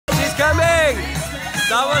coming!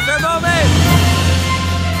 That was her moment!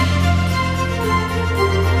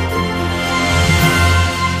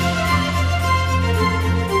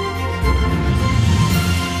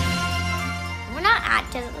 We're not at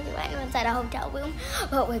Disneyland, we're inside a hotel room,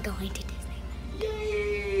 but we're going to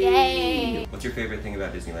Disneyland. Yay! What's your favorite thing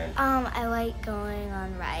about Disneyland? I like going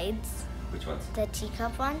on rides. Which ones? The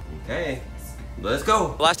teacup one. Okay, let's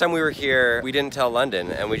go. Last time we were here, we didn't tell London,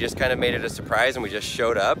 and we just kind of made it a surprise, and we just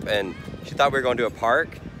showed up, and she thought we were going to a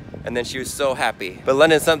park, and then she was so happy. But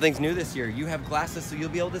London, something's new this year. You have glasses, so you'll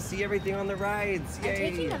be able to see everything on the rides. Yay. I'm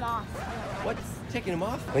taking them off. What's taking them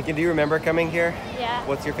off? Lincoln, do you remember coming here? Yeah.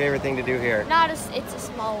 What's your favorite thing to do here? It's a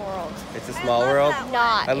small world. It's a small world?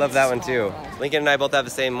 I love that one too. World. Lincoln and I both have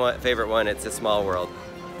the same favorite one. It's a small world.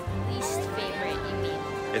 Least favorite, you mean?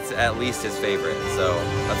 It's at least his favorite, so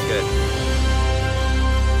that's good.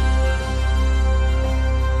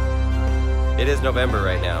 It is November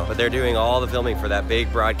right now, but they're doing all the filming for that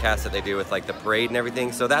big broadcast that they do with like the parade and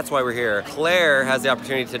everything, so that's why we're here. Claire has the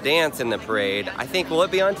opportunity to dance in the parade. I think, will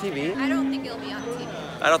it be on TV? I don't think it'll be on TV.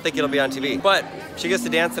 I don't think it'll be on TV, but she gets to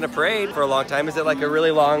dance in a parade for a long time. Is it like a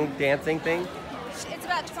really long dancing thing? It's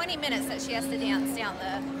about 20 minutes that she has to dance down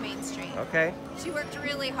the main street. Okay. She worked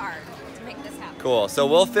really hard to make this happen. Cool, so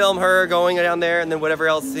we'll film her going down there and then whatever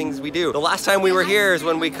else things we do. The last time we were here is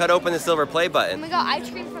when we cut open the silver play button. And we got ice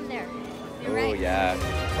cream from there. You're right. Oh yeah,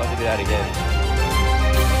 we'll have to do that again.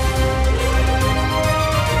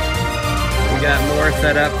 We got more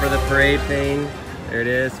set up for the parade thing. There it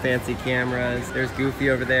is, fancy cameras. There's Goofy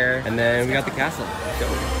over there. And then we got the castle. Let's go.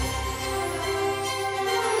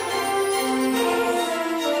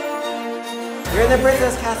 We're in the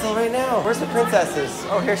princess castle right now. Where's the princesses?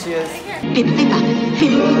 Oh, here she is.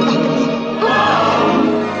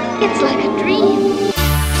 It's like a dream.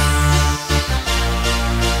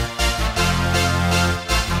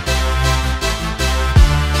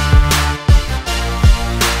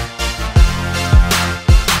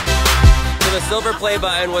 The silver play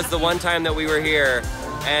button was the one time that we were here,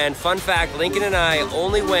 and fun fact, Lincoln and I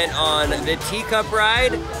only went on the teacup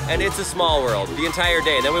ride, and it's a small world, the entire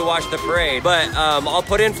day. Then we watched the parade, but I'll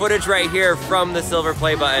put in footage right here from the silver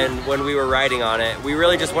play button when we were riding on it. We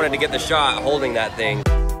really just wanted to get the shot holding that thing.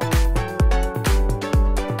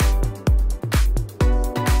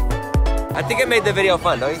 I think it made the video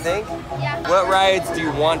fun, don't you think? Yeah. What rides do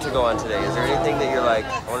you want to go on today? Is there anything that you're like,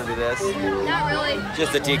 I want to do this? Not really.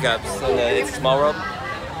 Just the teacups and It's a Small World? I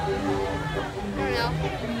don't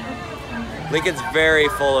know. Lincoln's very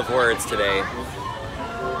full of words today. Yeah.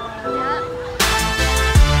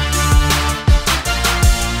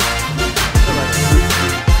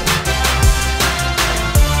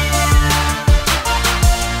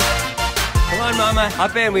 Come on, Mama.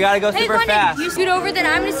 Hop in. We gotta go super London, fast. you scoot over, then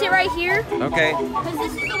I'm gonna sit right here. Okay. Because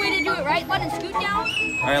this is the way to do it, right? London, scoot down.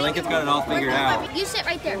 All right, Lincoln's got it all figured out. You sit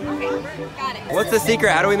right there. Okay, got it. What's the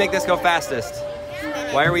secret? How do we make this go fastest?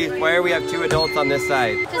 Why are we have two adults on this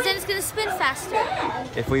side? Because then it's gonna spin faster.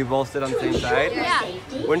 If we both sit on the same side? Yeah.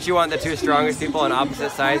 Wouldn't you want the two strongest people on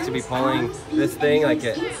opposite sides to be pulling this thing like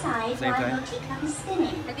at the same time?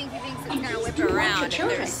 I think he thinks it's gonna whip around. If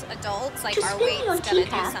there's adults, like our weight's gonna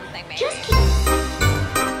do something maybe.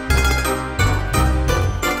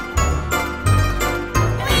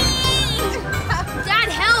 Dad,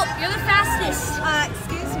 help! You're the fastest.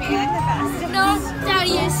 Excuse me, I'm the fastest. No,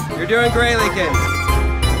 Daddy is. You're doing great, Lincoln.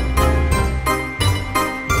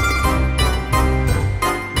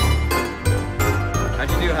 How'd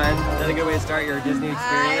you do, hon? Is that a good way to start your Disney experience?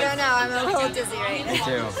 I don't know, I'm a little dizzy right now. Me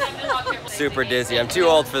too. Super dizzy. I'm too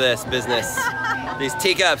old for this business. These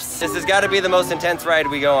teacups. This has got to be the most intense ride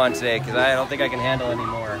we go on today because I don't think I can handle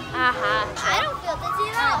anymore. I don't feel dizzy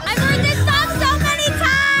at all. I've heard this song so many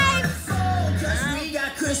times. We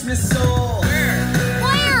got Christmas soul. Where?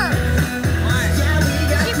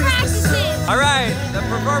 She practices. All right, the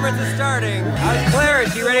performance is starting. How's Claire?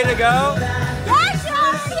 Is she ready to go? Yes, you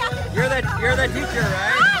already have to. You're the teacher,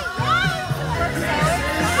 right?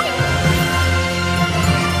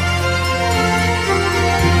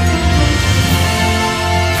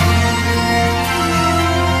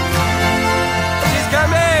 She's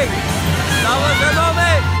coming! That was her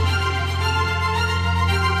moment!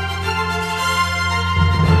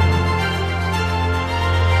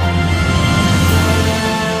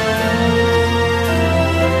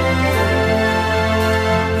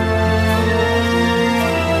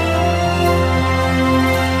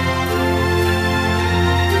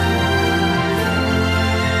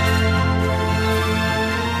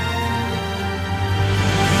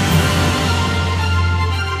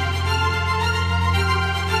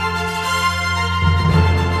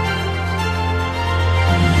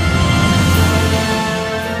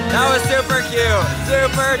 super cute.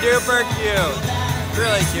 Super duper cute.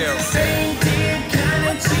 Really cute.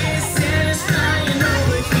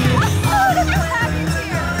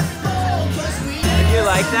 Did you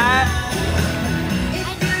like that?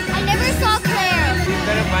 I never saw Claire. You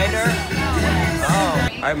couldn't find her? Oh.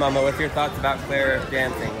 All right, Mama, what's your thoughts about Claire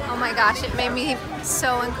dancing? Oh my gosh, it made me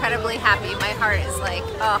so incredibly happy. My heart is like,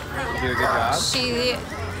 oh. Did you do a good job? She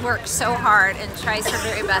works so hard and tries her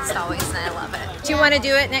very best always, and I love it. Do you want to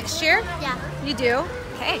do it next year? Yeah. You do?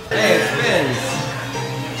 Okay. Hey, it spins.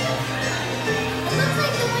 It looks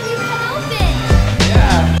like the one you cut open.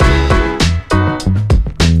 Yeah.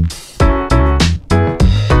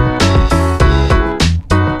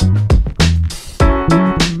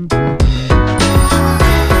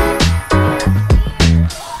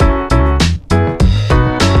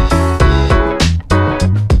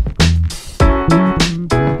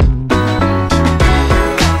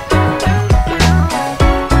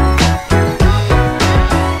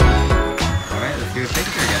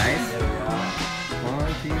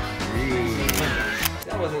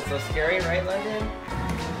 So scary, right, London?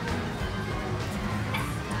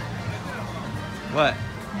 What?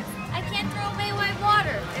 I can't throw away my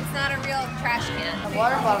water. It's not a real trash can. The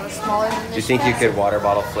water bottle is smaller than Do you think you could water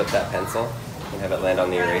bottle flip that pencil and have it land on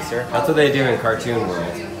the eraser? That's what they do in Cartoon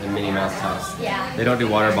World, in Minnie Mouse House. Yeah. They don't do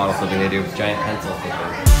water bottle flipping, they do giant pencil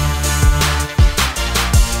flipping.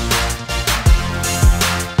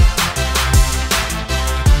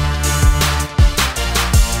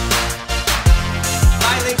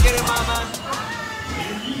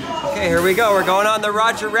 Okay, here we go. We're going on the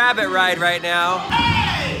Roger Rabbit ride right now.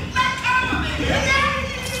 Hey, look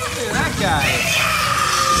at that guy.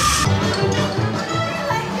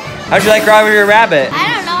 How'd you like Roger Rabbit?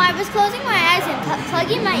 I don't know. I was closing my eyes and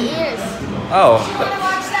plugging my ears. Oh. Want to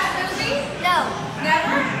watch that movie? No.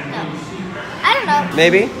 Never? No. I don't know.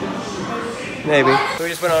 Maybe. Maybe. So we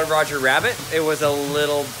just went on Roger Rabbit. It was a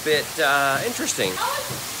little bit interesting.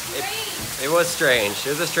 It was strange. It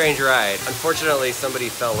was a strange ride. Unfortunately, somebody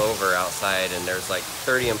fell over outside, and there's like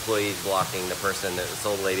 30 employees blocking the person, this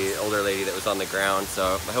older lady that was on the ground.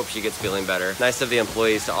 So I hope she gets feeling better. Nice of the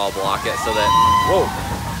employees to all block it so that, whoa,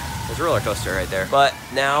 there's a roller coaster right there. But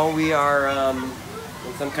now we are in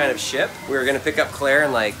some kind of ship. We're gonna pick up Claire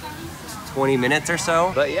in like 20 minutes or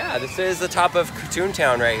so. But yeah, this is the top of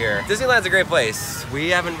Toontown right here. Disneyland's a great place. We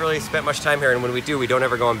haven't really spent much time here, and when we do, we don't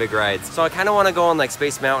ever go on big rides. So I kind of want to go on like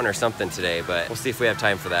Space Mountain or something today, but we'll see if we have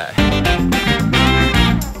time for that.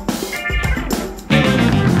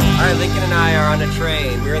 All right, Lincoln and I are on a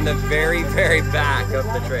train. We're in the very, very back of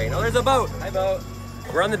the train. Oh, there's a boat. Hi, boat.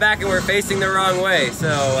 We're on the back and we're facing the wrong way, so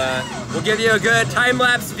we'll give you a good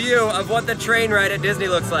time-lapse view of what the train ride at Disney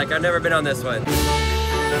looks like. I've never been on this one.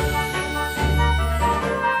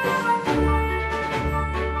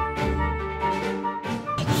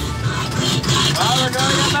 Oh, we're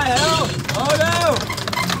going up a hill! Oh no!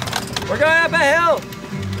 We're going up a hill!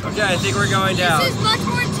 Okay, I think we're going down. This is much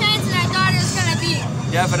more intense than I thought it was gonna be.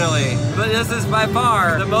 Definitely. But this is by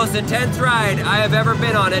far the most intense ride I have ever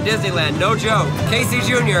been on at Disneyland. No joke. Casey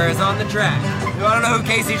Jr. is on the track. I don't know who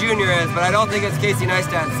Casey Jr. is, but I don't think it's Casey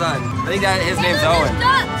Neistat's son. I think that his name's Owen.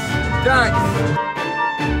 Ducks!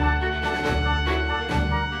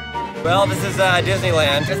 Well, this is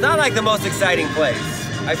Disneyland. It's not like the most exciting place.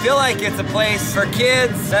 I feel like it's a place for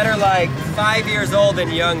kids that are like 5 years old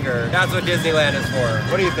and younger. That's what Disneyland is for.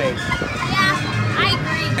 What do you think? Yeah, I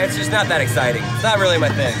agree. It's just not that exciting. It's not really my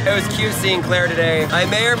thing. It was cute seeing Claire today. I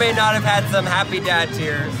may or may not have had some happy dad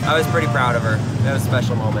tears. I was pretty proud of her. That was a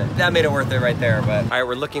special moment. That made it worth it right there, but. All right,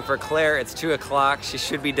 we're looking for Claire. It's 2 o'clock. She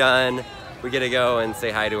should be done. We get to go and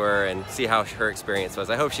say hi to her and see how her experience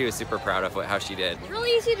was. I hope she was super proud of how she did. It's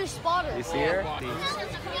really easy to spot her. You see her?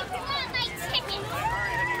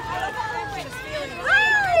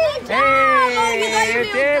 Hey, you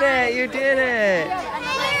did it! You did it!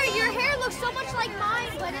 Claire, your hair looks so much like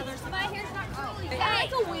mine, but my hair's not curly. Yeah,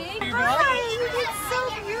 it's a wig. Hi, you did so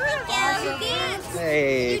beautiful. Yeah, you did.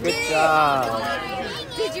 Hey, good job.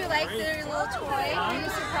 Did you like their little toy? Were you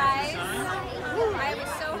surprised? I was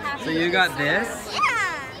so happy. So you got this?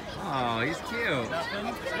 Yeah. Oh, he's cute.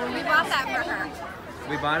 We bought that for her.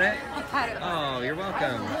 We bought it? Oh, you're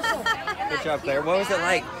welcome. Good job, Claire. What was it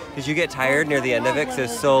like? Did you get tired near the end of it because it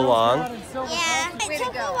was so long? Yeah, it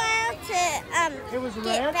took a while to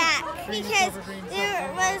get back because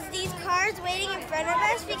there was these cars waiting in front of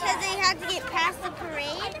us because they had to get past the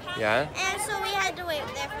parade. Yeah? And so we had to wait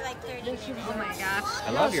there for like 30 minutes. Oh my gosh.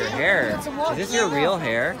 I love your hair. Is this your real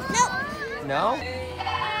hair? Nope. No?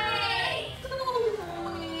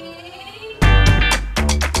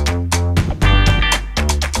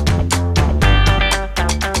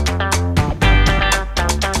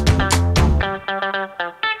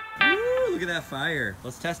 here.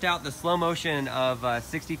 Let's test out the slow motion of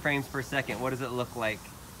 60 frames per second. What does it look like?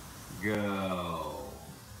 Go.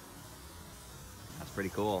 That's pretty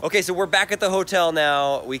cool. Okay, so we're back at the hotel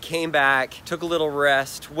now. We came back, took a little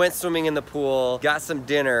rest, went swimming in the pool, got some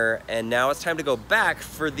dinner, and now it's time to go back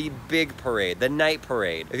for the big parade, the night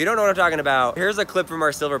parade. If you don't know what I'm talking about, here's a clip from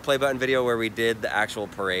our silver play button video where we did the actual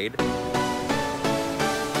parade.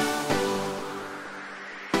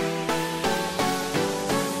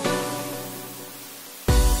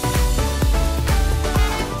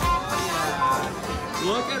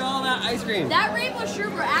 Look at all that ice cream. That rainbow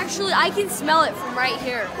sherbet, actually, I can smell it from right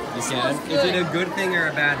here. You can? Is it a good thing or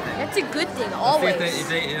a bad thing? It's a good thing, always.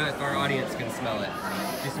 If our audience can smell it.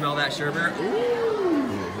 Do you smell that sherbet?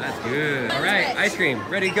 Ooh, that's good. All right, ice cream,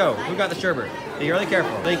 ready to go. Who got the sherbet? Be really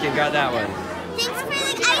careful. Lincoln got that one. Thanks for the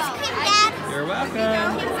ice cream, Dad. You're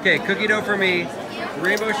welcome. Okay, cookie dough for me,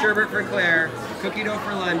 rainbow sherbet for Claire, cookie dough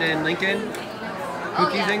for London, Lincoln,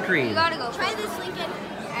 cookies and cream. You gotta go. Try this, Lincoln.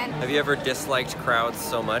 Have you ever disliked crowds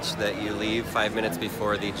so much that you leave 5 minutes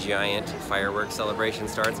before the giant fireworks celebration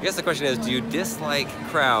starts? I guess the question is, do you dislike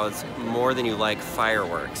crowds more than you like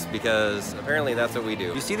fireworks? Because apparently that's what we do.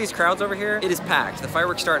 You see these crowds over here? It is packed. The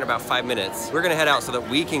fireworks start in about 5 minutes. We're gonna head out so that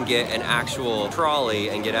we can get an actual trolley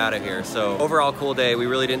and get out of here. So overall cool day. We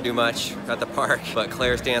really didn't do much at the park, but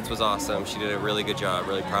Claire's dance was awesome. She did a really good job.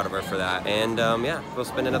 Really proud of her for that. And yeah, we'll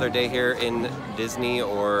spend another day here in Disney,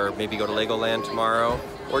 or maybe go to Legoland tomorrow,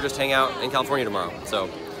 or just hang out in California tomorrow. So,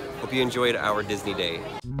 hope you enjoyed our Disney day.